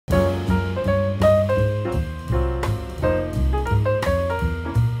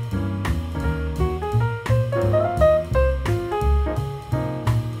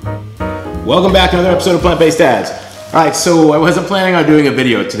Welcome back to another episode of Plant-Based Dads. Alright, so I wasn't planning on doing a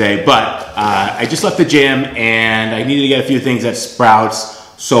video today, but I just left the gym and I needed to get a few things at Sprouts,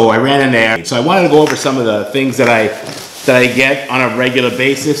 so I ran in there. So I wanted to go over some of the things that I get on a regular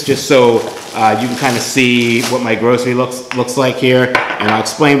basis, just so you can kind of see what my grocery looks like here, and I'll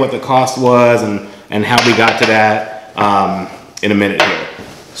explain what the cost was and how we got to that in a minute here.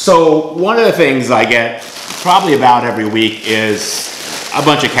 So one of the things I get probably about every week is a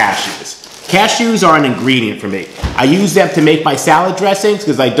bunch of cashews. Cashews are an ingredient for me. I use them to make my salad dressings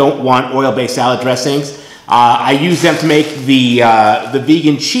because I don't want oil-based salad dressings. I use them to make the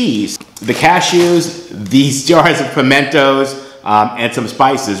vegan cheese. The cashews, these jars of pimentos, and some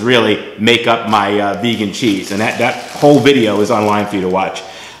spices really make up my vegan cheese, and that whole video is online for you to watch.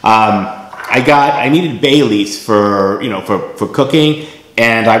 I needed bay leaves for cooking,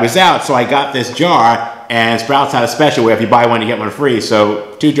 and I was out, so I got this jar, and Sprouts had a special where if you buy one you get one free.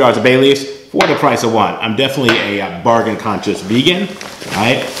 So 2 jars of bay leaves for the price of 1. I'm definitely a bargain conscious vegan,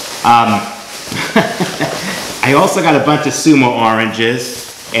 right? I also got a bunch of Sumo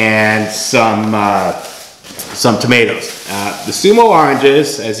Oranges and some tomatoes. The Sumo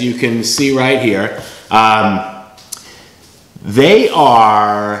Oranges, as you can see right here, they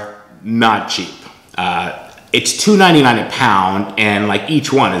are not cheap. It's $2.99 a pound, and like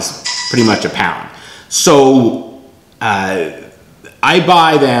each one is pretty much a pound. So I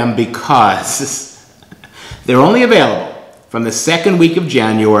buy them because they're only available from the second week of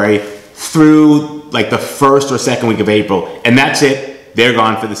January through like the first or second week of April, and that's it. They're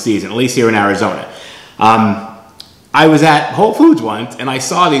gone for the season, at least here in Arizona. I was at Whole Foods once, and I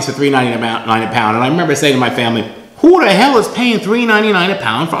saw these for $3.99 a pound, and I remember saying to my family, who the hell is paying $3.99 a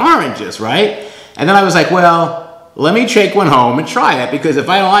pound for oranges, right? And then I was like, well, let me take one home and try it, because if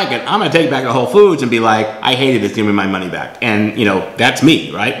I don't like it, I'm gonna take it back to Whole Foods and be like, I hated this, give me my money back. And that's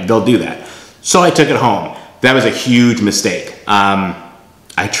me, right? They'll do that. So I took it home. That was a huge mistake.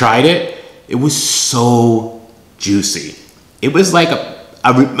 I tried it. It was so juicy. It was like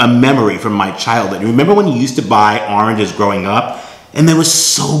a memory from my childhood. Remember when you used to buy oranges growing up? And they were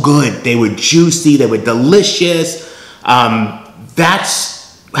so good. They were juicy, they were delicious. That's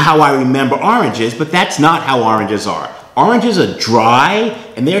how I remember oranges, but that's not how oranges are. Oranges are dry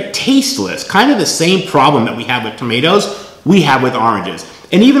and they're tasteless. Kind of the same problem that we have with tomatoes, we have with oranges.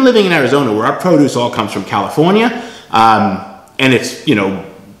 And even living in Arizona, where our produce all comes from California, and it's,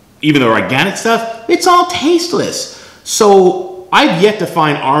 even the organic stuff, it's all tasteless. So I've yet to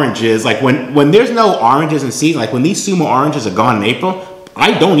find oranges, like when there's no oranges in season, like when these Sumo Oranges are gone in April,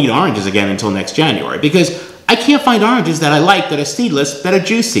 I don't eat oranges again until next January, because I can't find oranges that I like, that are seedless, that are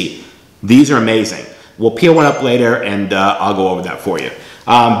juicy. These are amazing. We'll peel one up later and I'll go over that for you.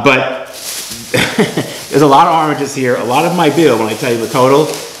 But there's a lot of oranges here. A lot of my bill, when I tell you the total,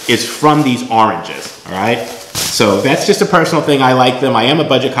 is from these oranges, all right? So that's just a personal thing. I like them. I am a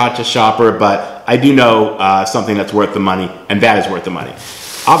budget conscious shopper, but I do know something that's worth the money, and that is worth the money.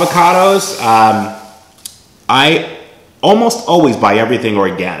 Avocados, I almost always buy everything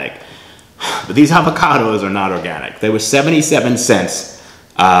organic. But these avocados are not organic. They were 77 cents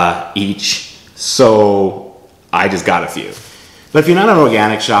each, so I just got a few. But if you're not an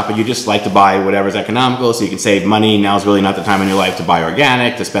organic shopper, you just like to buy whatever's economical so you can save money, now's really not the time in your life to buy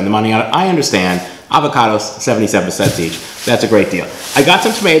organic, to spend the money on it. I understand. Avocados, 77 cents each. That's a great deal. I got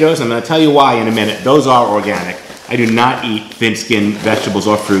some tomatoes. I'm going to tell you why in a minute. Those are organic. I do not eat thin-skinned vegetables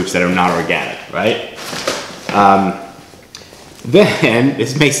or fruits that are not organic, right? Then,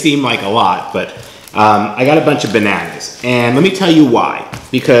 this may seem like a lot, but I got a bunch of bananas. And let me tell you why.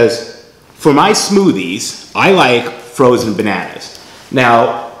 Because for my smoothies, I like frozen bananas.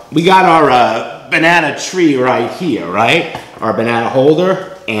 Now, we got our banana tree right here, right? Our banana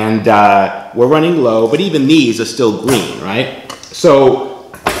holder, and we're running low, but even these are still green, right?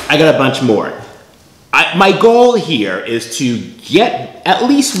 So, I got a bunch more. My goal here is to get at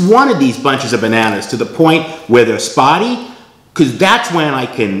least one of these bunches of bananas to the point where they're spotty, because that's when I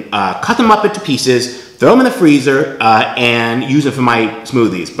can cut them up into pieces, throw them in the freezer, and use them for my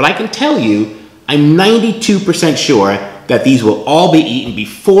smoothies. But I can tell you, I'm 92% sure that these will all be eaten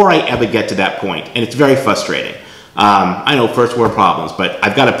before I ever get to that point, and it's very frustrating. I know, first world problems, but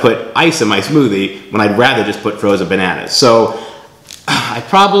I've got to put ice in my smoothie when I'd rather just put frozen bananas. So I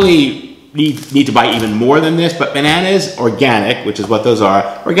probably need to buy even more than this, but bananas, organic, which is what those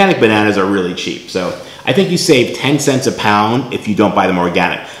are, organic bananas are really cheap. So I think you save 10 cents a pound if you don't buy them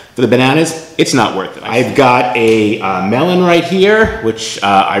organic. For the bananas, it's not worth it. I've got a melon right here, which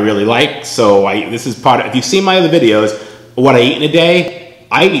I really like. So this is part of, if you've seen my other videos, what I eat in a day,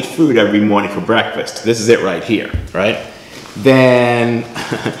 I eat fruit every morning for breakfast. This is it right here, right? Then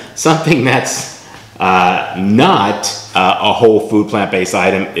something that's not a whole food plant-based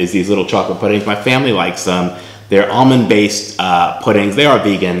item is these little chocolate puddings. My family likes them. They're almond-based puddings. They are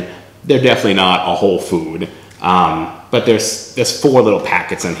vegan. They're definitely not a whole food. But there's 4 little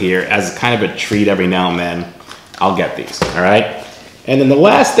packets in here. As kind of a treat every now and then, I'll get these, all right? And then the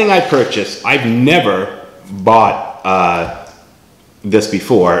last thing I purchased, I've never bought this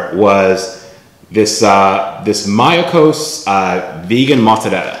before, was this Mayakos vegan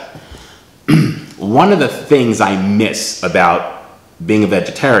mozzarella. One of the things I miss about being a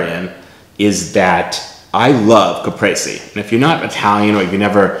vegetarian is that I love caprese. And if you're not Italian or if you've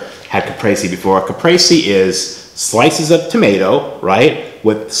never had caprese before, caprese is slices of tomato, right,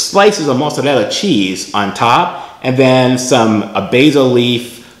 with slices of mozzarella cheese on top, and then a basil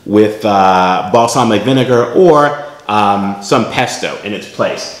leaf with balsamic vinegar or some pesto in its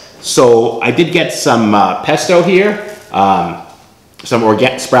place. So I did get some pesto here, some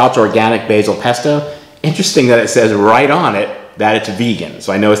Sprouts organic basil pesto. Interesting that it says right on it that it's vegan.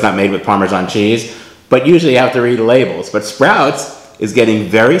 So I know it's not made with Parmesan cheese, but usually you have to read the labels. But Sprouts is getting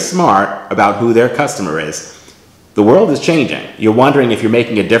very smart about who their customer is. The world is changing. You're wondering if you're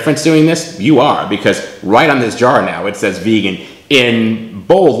making a difference doing this? You are, because right on this jar now it says vegan in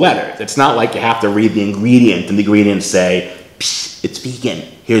bold letters. It's not like you have to read the ingredient and the ingredients say, it's vegan,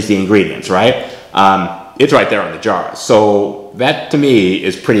 here's the ingredients, right? It's right there on the jar. So that to me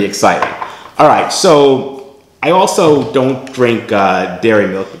is pretty exciting. All right, so I also don't drink dairy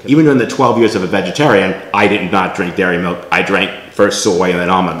milk. Even during the 12 years of a vegetarian, I did not drink dairy milk. I drank first soy and then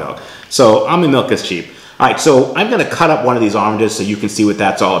almond milk. So almond milk is cheap. All right, so I'm gonna cut up one of these oranges so you can see what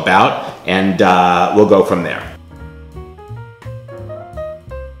that's all about, and we'll go from there.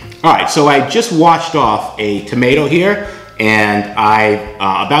 All right, so I just washed off a tomato here, and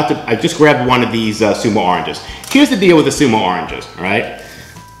I just grabbed one of these Sumo Oranges. Here's the deal with the Sumo Oranges, all right?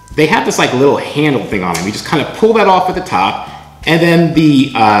 They have this like little handle thing on them. You just kind of pull that off at the top, and then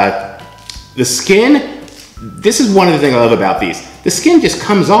the skin, this is one of the things I love about these. The skin just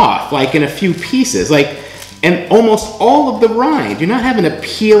comes off like in a few pieces, and almost all of the rind. You're not having to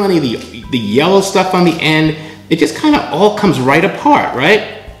peel any of the yellow stuff on the end. It just kind of all comes right apart,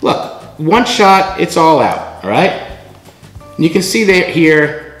 right? Look, one shot, it's all out, all right? And you can see that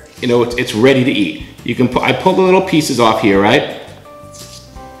here, you know, it's ready to eat. I pulled the little pieces off here, right?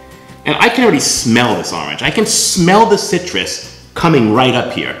 And I can already smell this orange. I can smell the citrus coming right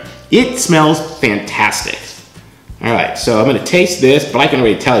up here. It smells fantastic. All right, so I'm gonna taste this, but I can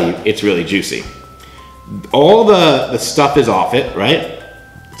already tell you it's really juicy. All the stuff is off it, right?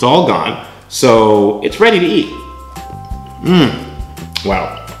 It's all gone. So it's ready to eat.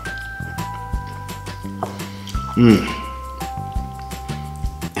 Wow.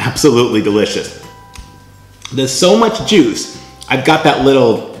 Absolutely delicious. There's so much juice. I've got that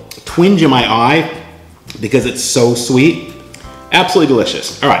little twinge in my eye because it's so sweet. Absolutely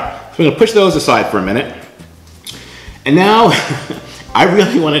delicious. All right, so I'm gonna push those aside for a minute. And now I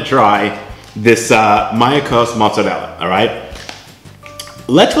really wanna try this Mayakos mozzarella, all right?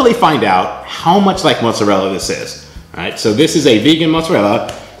 Let's really find out how much like mozzarella this is. All right, so this is a vegan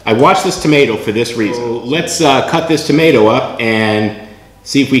mozzarella. I washed this tomato for this reason. So let's cut this tomato up and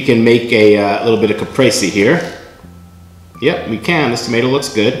see if we can make a little bit of caprese here. Yep, we can. This tomato looks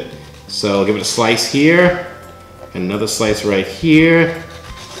good. So I'll give it a slice here, another slice right here.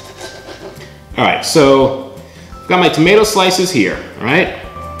 All right, so I've got my tomato slices here, all right?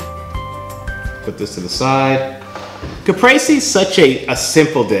 Put this to the side. Caprese is such a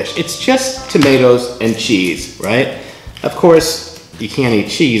simple dish. It's just tomatoes and cheese, right? Of course, you can't eat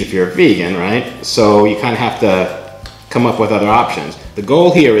cheese if you're a vegan, right? So you kind of have to come up with other options. The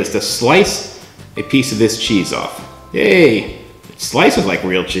goal here is to slice a piece of this cheese off. Yay! It slices like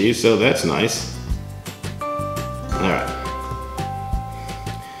real cheese, so that's nice. All right.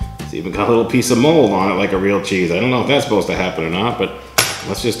 It's even got a little piece of mold on it like a real cheese. I don't know if that's supposed to happen or not, but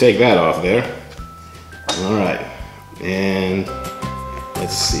let's just take that off there. All right, and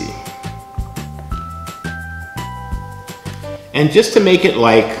let's see. And just to make it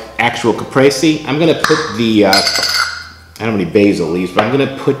like actual caprese, I'm gonna put the, I don't have any basil leaves, but I'm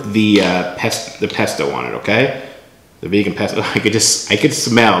gonna put the pesto on it, okay? The vegan pesto. I could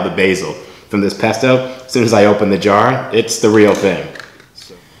smell the basil from this pesto. As soon as I open the jar, it's the real thing.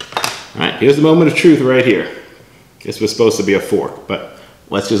 So, all right, here's the moment of truth right here. This was supposed to be a fork, but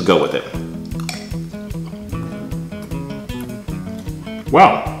let's just go with it.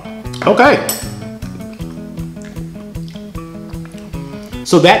 Wow, okay.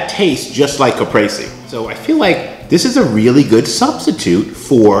 So that tastes just like caprese. So I feel like this is a really good substitute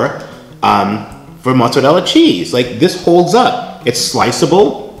for for mozzarella cheese. Like, this holds up. It's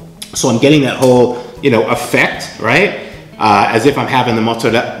sliceable, so I'm getting that whole, you know, effect, right? As if I'm having the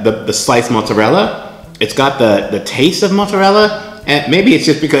mozzarella, the sliced mozzarella. It's got the taste of mozzarella, and maybe it's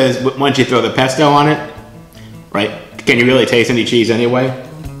just because once you throw the pesto on it, right? Can you really taste any cheese anyway?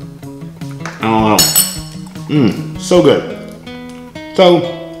 I don't know. So good.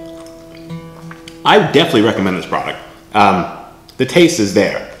 So, I would definitely recommend this product. The taste is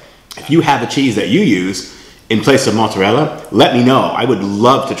there. If you have a cheese that you use in place of mozzarella, let me know. I would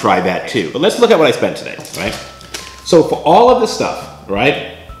love to try that too. But let's look at what I spent today, right? So for all of the stuff,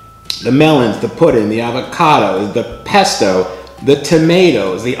 right? The melons, the pudding, the avocados, the pesto, the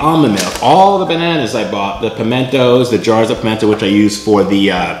tomatoes, the almond milk, all the bananas I bought, the pimentos, the jars of pimento which I use for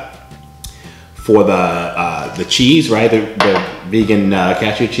the cheese, right? The vegan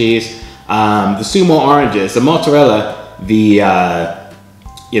cashew cheese, the Sumo Oranges, the mozzarella,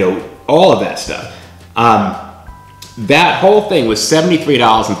 you know, all of that stuff. That whole thing was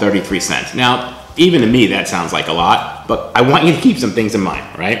 $73.33. Now, even to me, that sounds like a lot, but I want you to keep some things in mind,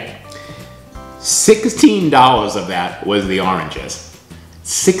 right? $16 of that was the oranges.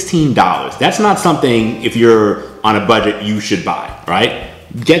 $16. That's not something, if you're on a budget, you should buy, right?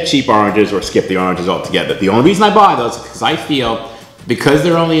 Get cheap oranges or skip the oranges altogether. The only reason I buy those is because I feel, because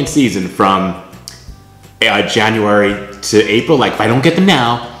they're only in season from January to April, like if I don't get them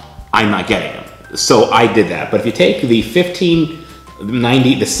now, I'm not getting them. So I did that. But if you take the $16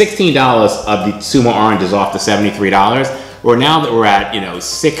 of the Sumo Oranges off the $73, or now that we're at, you know,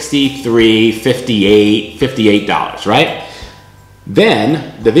 $63, $58, $58, right?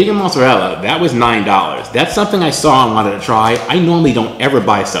 Then the vegan mozzarella, that was $9. That's something I saw and wanted to try. I normally don't ever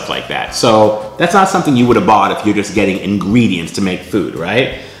buy stuff like that. So that's not something you would have bought if you're just getting ingredients to make food,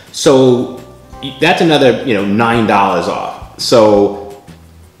 right? So that's another, you know, $9 off. So,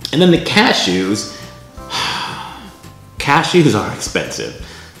 and then the cashews, cashews are expensive.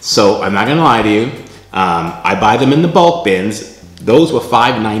 So I'm not gonna lie to you. I buy them in the bulk bins. Those were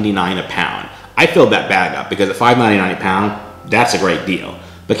 $5.99 a pound. I filled that bag up because at $5.99 a pound, that's a great deal.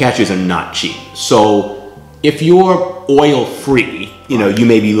 But cashews are not cheap. So if you're oil free, you know, you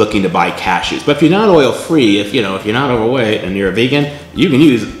may be looking to buy cashews. But if you're not oil free, if you're not overweight and you're a vegan, you can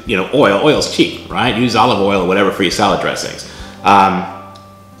use, you know, oil. Oil's cheap, right? Use olive oil or whatever for your salad dressings.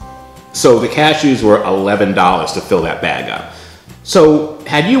 So the cashews were $11 to fill that bag up. So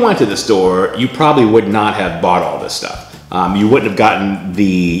had you went to the store, you probably would not have bought all this stuff. You wouldn't have gotten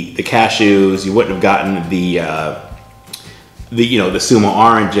the cashews. You wouldn't have gotten the Sumo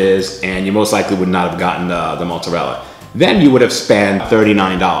Oranges, and you most likely would not have gotten the mozzarella. Then you would have spent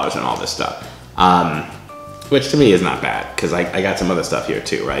 $39 on all this stuff, which to me is not bad because I got some other stuff here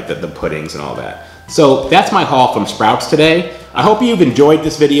too, right? The puddings and all that. So that's my haul from Sprouts today. I hope you've enjoyed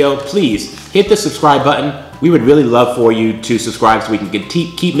this video. Please hit the subscribe button. We would really love for you to subscribe so we can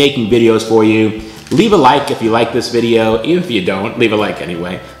keep making videos for you. Leave a like if you like this video. Even if you don't, leave a like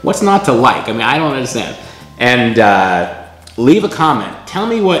anyway. What's not to like? I mean, I don't understand. And leave a comment. Tell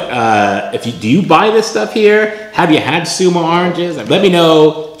me what, do you buy this stuff here? Have you had Sumo Oranges? Let me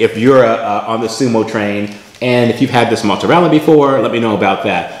know if you're on the Sumo train. And if you've had this mozzarella before, let me know about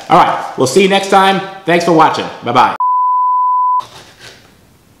that. All right, we'll see you next time. Thanks for watching. Bye-bye.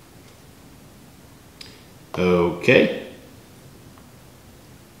 Okay.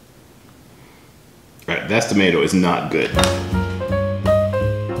 All right, that tomato is not good.